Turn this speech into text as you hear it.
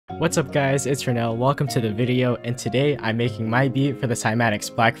What's up guys, it's Renell, welcome to the video, and today I'm making my beat for the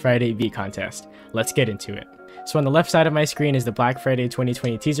Cymatics Black Friday beat contest. Let's get into it. So on the left side of my screen is the Black Friday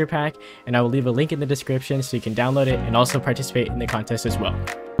 2020 teaser pack, and I will leave a link in the description so you can download it and also participate in the contest as well.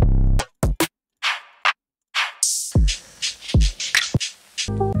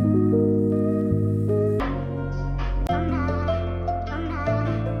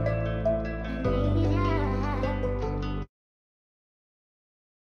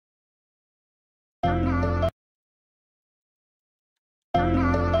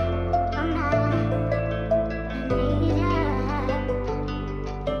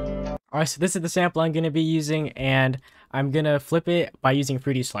 Alright, so this is the sample I'm going to be using, and I'm going to flip it by using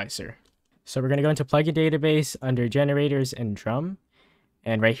Fruity Slicer. So we're going to go into plugin database under generators and drum,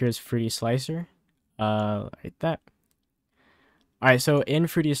 and right here is Fruity Slicer, like that. Alright, so in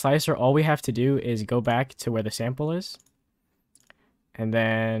Fruity Slicer, all we have to do is go back to where the sample is, and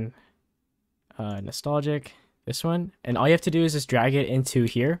then nostalgic, this one, and all you have to do is just drag it into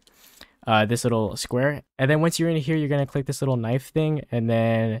here, this little square, and then once you're in here, you're going to click this little knife thing, and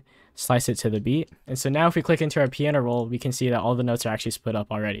then slice it to the beat. And so now if we click into our piano roll, we can see that all the notes are actually split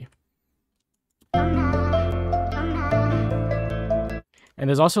up already. And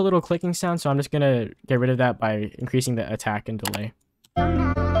there's also a little clicking sound, so I'm just gonna get rid of that by increasing the attack and delay.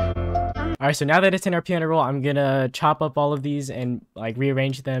 Alright, so now that it's in our piano roll, I'm gonna chop up all of these and like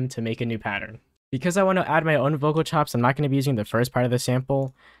rearrange them to make a new pattern. Because I want to add my own vocal chops, I'm not going to be using the first part of the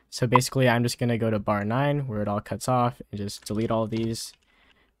sample. So basically I'm just going to go to bar 9 where it all cuts off and just delete all of these.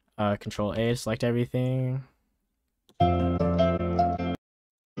 Control A to select everything.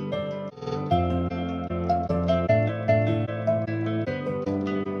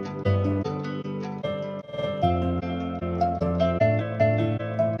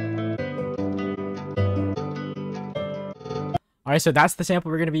 Alright, so that's the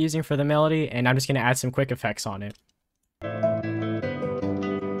sample we're going to be using for the melody, and I'm just going to add some quick effects on it.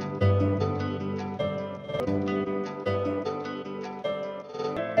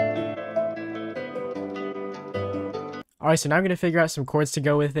 Alright, so now I'm going to figure out some chords to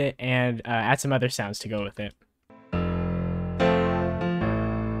go with it and add some other sounds to go with it.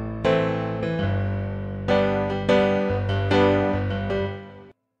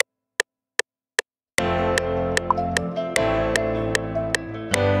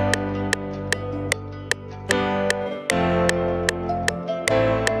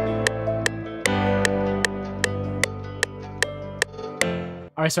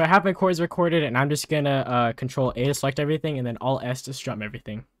 Alright, so I have my chords recorded, and I'm just gonna Control A to select everything, and then Alt S to strum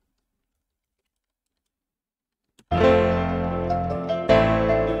everything.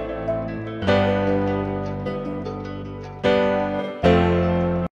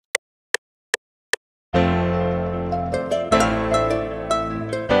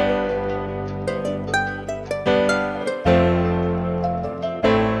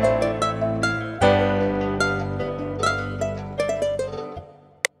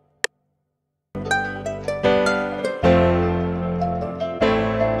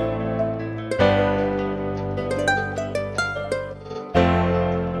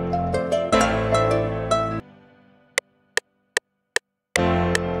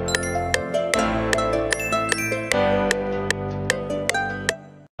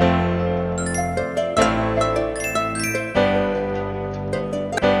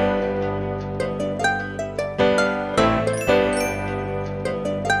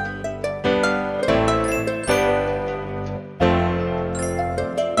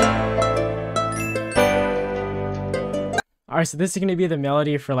 Alright, so this is going to be the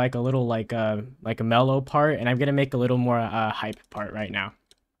melody for like a little like a mellow part, and I'm going to make a little more hype part right now.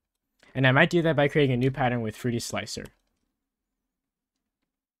 And I might do that by creating a new pattern with Fruity Slicer.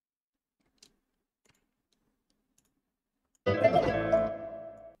 Okay,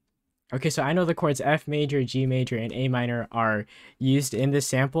 so I know the chords F major, G major, and A minor are used in this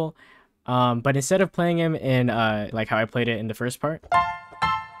sample, but instead of playing them in like how I played it in the first part,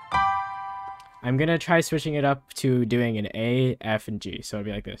 I'm gonna try switching it up to doing an A, F, and G. So it'll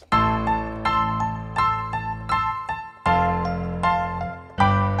be like this.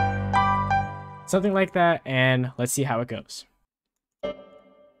 Something like that, and let's see how it goes.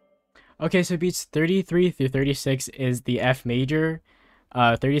 Okay, so beats 33 through 36 is the F major,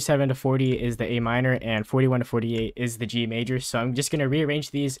 37 to 40 is the A minor, and 41 to 48 is the G major. So I'm just gonna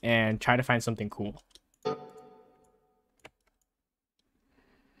rearrange these and try to find something cool.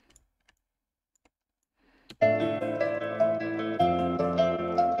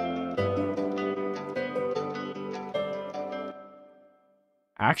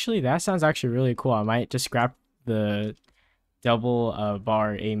 Actually, that sounds actually really cool. I might just scrap the double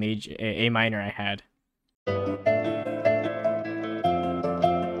bar A minor I had.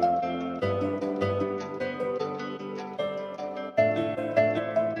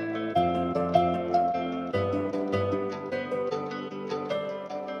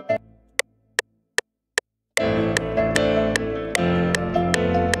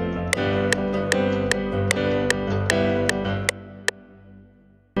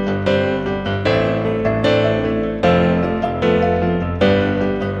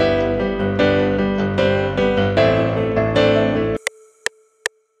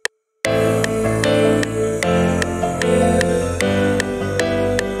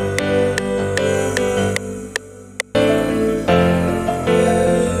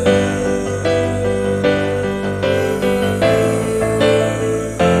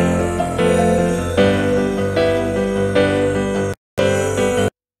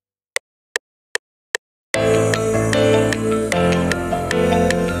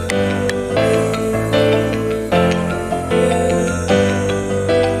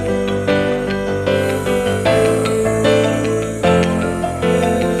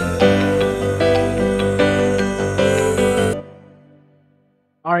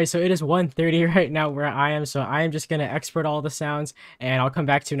 Alright, so it is 1:30 right now where I am, so I am just going to export all the sounds, and I'll come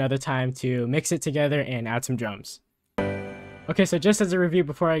back to another time to mix it together and add some drums. Okay, so just as a review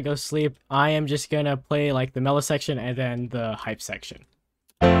before I go sleep, I am just going to play like the mellow section and then the hype section.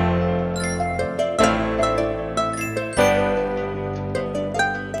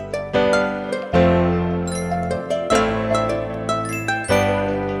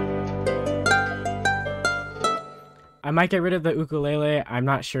 I might get rid of the ukulele. I'm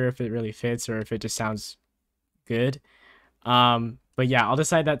not sure if it really fits or if it just sounds good. But yeah, I'll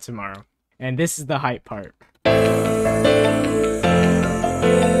decide that tomorrow. And this is the hype part.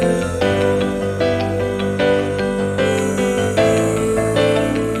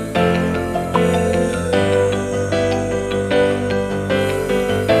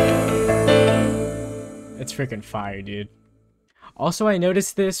 It's freaking fire, dude. Also, I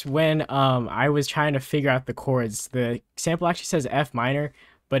noticed this when I was trying to figure out the chords. The sample actually says F minor,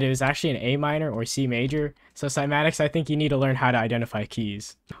 but it was actually an A minor or C major. So Cymatics, I think you need to learn how to identify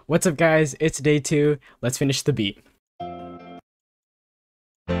keys. What's up, guys? It's day 2. Let's finish the beat.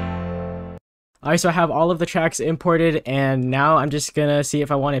 Alright, so I have all of the tracks imported, and now I'm just gonna see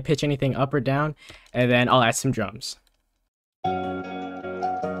if I want to pitch anything up or down, and then I'll add some drums.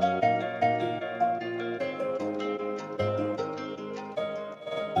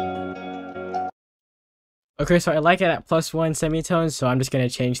 Okay, so I like it at +1 semitones, so I'm just going to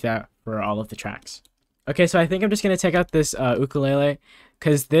change that for all of the tracks. Okay, so I think I'm just going to take out this ukulele,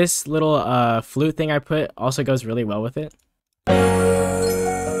 because this little flute thing I put also goes really well with it.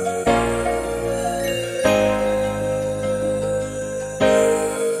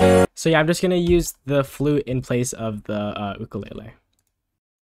 So yeah, I'm just going to use the flute in place of the ukulele.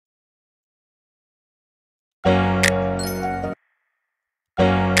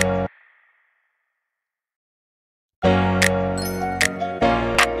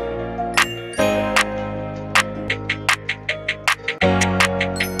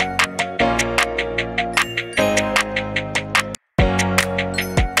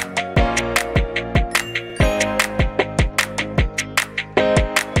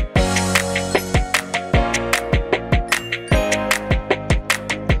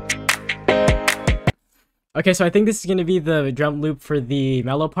 Okay, so I think this is going to be the drum loop for the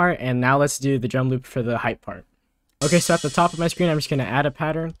mellow part, and now let's do the drum loop for the hype part. Okay, so at the top of my screen, I'm just going to add a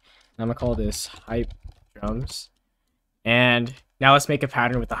pattern, and I'm going to call this hype drums. And now let's make a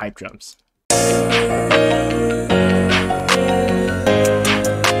pattern with the hype drums.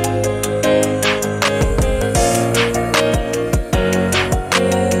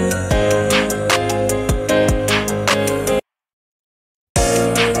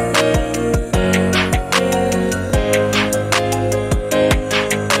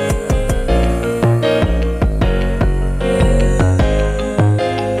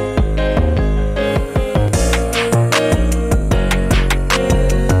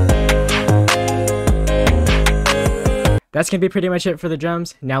 That's going to be pretty much it for the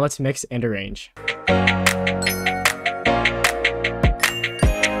drums. Now let's mix and arrange.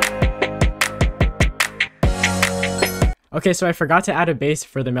 Okay, so I forgot to add a bass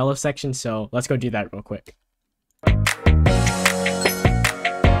for the mellow section, so let's go do that real quick.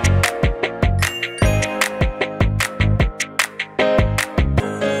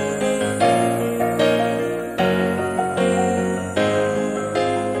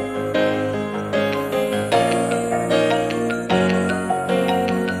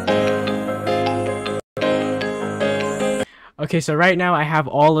 Okay, so right now I have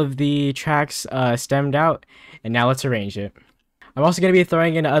all of the tracks stemmed out, and now let's arrange it. I'm also going to be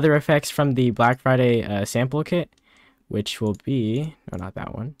throwing in other effects from the Black Friday sample kit, which will be, no, not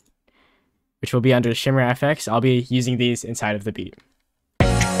that one, which will be under Shimmer FX. I'll be using these inside of the beat.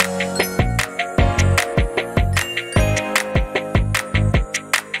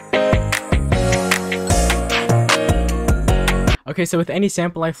 Okay, so with any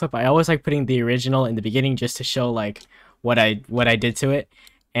sample I flip, I always like putting the original in the beginning just to show like what I did to it.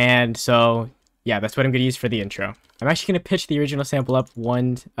 And so yeah, that's what I'm gonna use for the intro. I'm actually gonna pitch the original sample up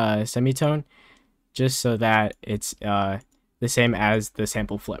one semitone, just so that it's the same as the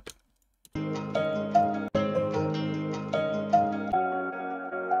sample flip.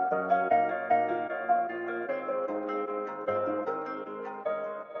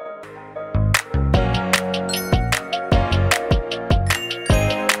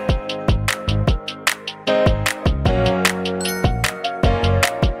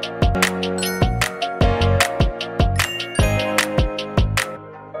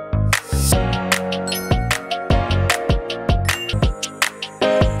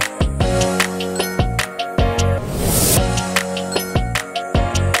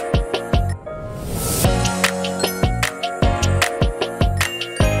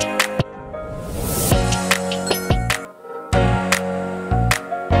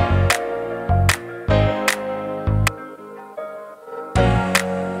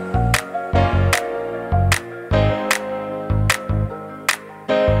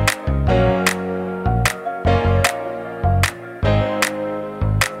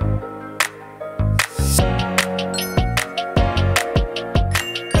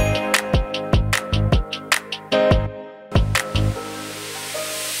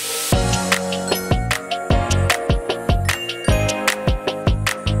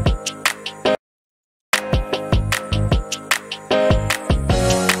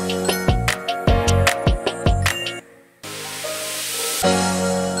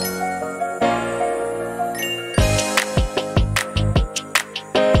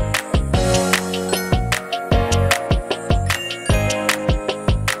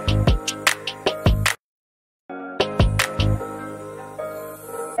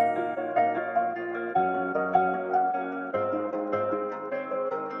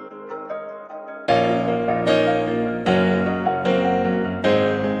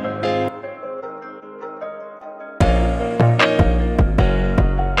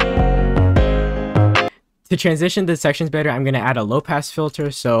 To transition the sections better, I'm going to add a low pass filter.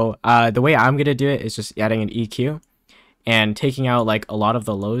 So the way I'm going to do it is just adding an EQ and taking out like a lot of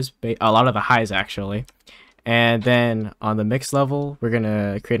the lows, a lot of the highs actually. And then on the mix level, we're going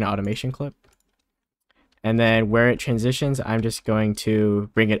to create an automation clip. And then where it transitions, I'm just going to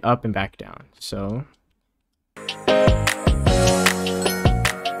bring it up and back down. So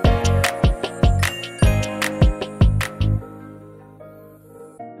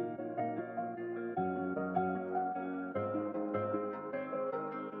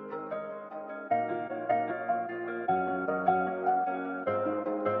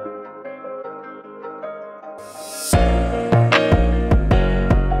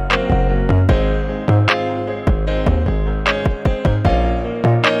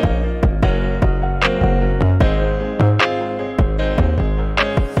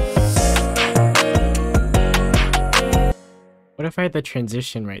what if I had the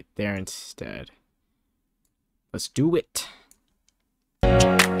transition right there instead? Let's do it.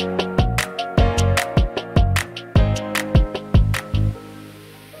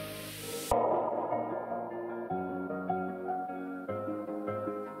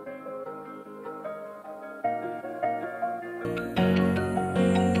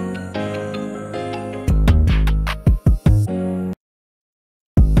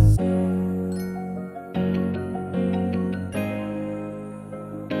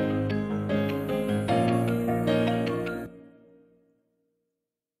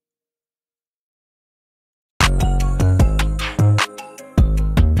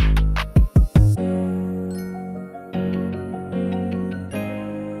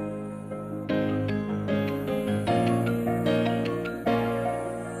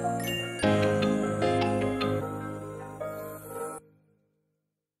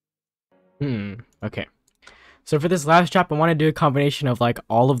 Okay. So for this last drop, I want to do a combination of like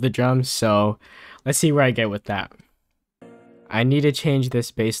all of the drums. So let's see where I get with that. I need to change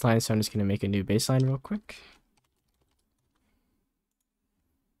this bass line, so I'm just going to make a new bass line real quick.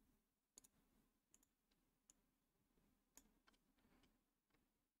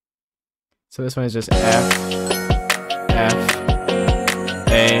 So this one is just F, F,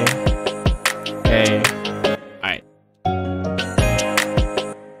 A. Alright.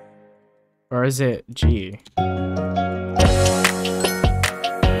 Or is it G?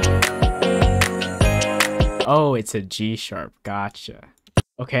 Oh, it's a G sharp. Gotcha.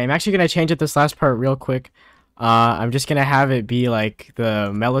 Okay, I'm actually gonna change it this last part real quick. I'm just gonna have it be like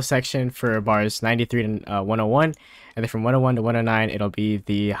the mellow section for bars 93 to 101, and then from 101 to 109 it'll be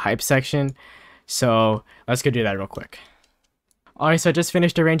the hype section. So let's go do that real quick. Alright, so I just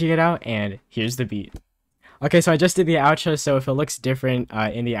finished arranging it out, and here's the beat. Okay, so I just did the outro, so if it looks different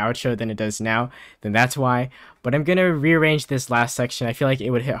in the outro than it does now, then that's why. But I'm gonna rearrange this last section. I feel like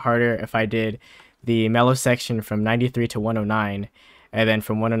it would hit harder if I did the mellow section from 93 to 109, and then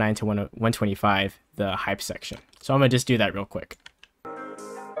from 109 to 125, the hype section. So I'm gonna just do that real quick.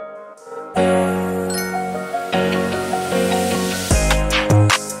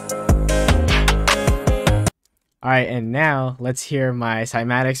 Alright, and now let's hear my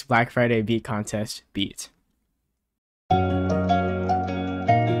Cymatics Black Friday beat contest beat.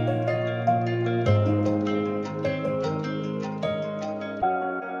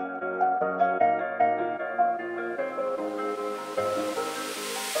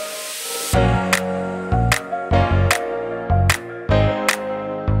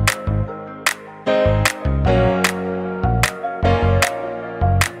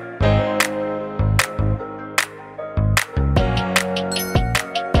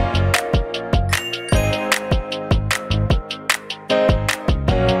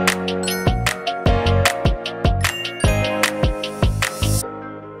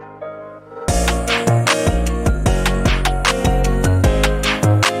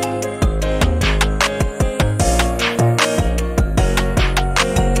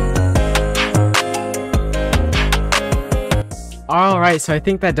 Alright, so I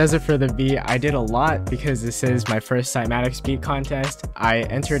think that does it for the beat. I did a lot because this is my first Cymatics beat contest. I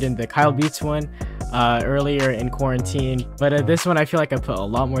entered in the Kyle Beats one earlier in quarantine, but this one I feel like I put a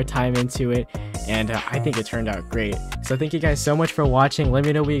lot more time into it, and I think it turned out great. So thank you guys so much for watching. Let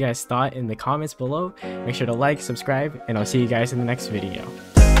me know what you guys thought in the comments below. Make sure to like, subscribe, and I'll see you guys in the next video.